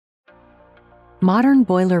Modern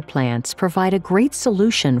boiler plants provide a great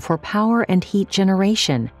solution for power and heat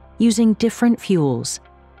generation using different fuels.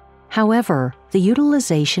 However, the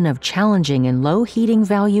utilization of challenging and low heating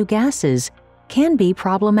value gases can be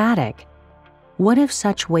problematic. What if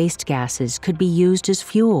such waste gases could be used as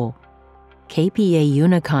fuel? KPA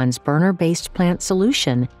Unicon's burner-based plant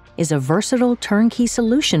solution is a versatile turnkey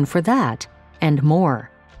solution for that and more.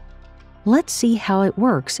 Let's see how it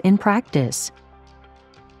works in practice.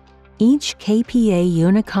 Each KPA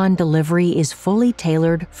Unicon delivery is fully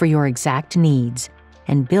tailored for your exact needs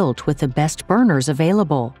and built with the best burners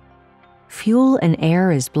available. Fuel and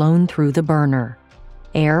air is blown through the burner.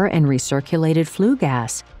 Air and recirculated flue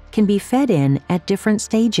gas can be fed in at different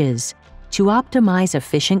stages to optimize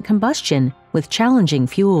efficient combustion with challenging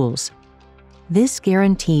fuels. This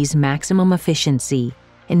guarantees maximum efficiency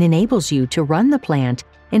and enables you to run the plant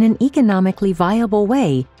in an economically viable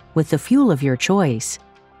way with the fuel of your choice.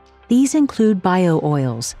 These include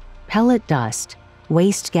bio-oils, pellet dust,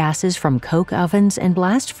 waste gases from coke ovens and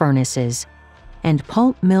blast furnaces, and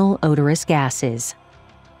pulp mill odorous gases.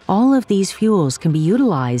 All of these fuels can be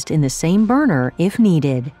utilized in the same burner if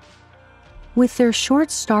needed. With their short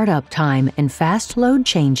startup time and fast load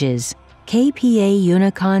changes, KPA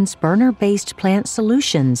Unicon's burner-based plant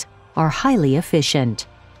solutions are highly efficient,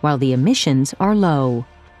 while the emissions are low.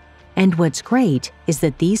 And what's great is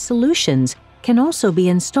that these solutions can also be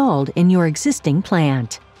installed in your existing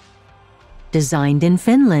plant. Designed in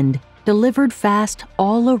Finland, delivered fast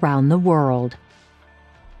all around the world.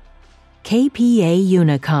 KPA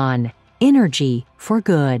Unicon, energy for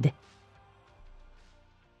good.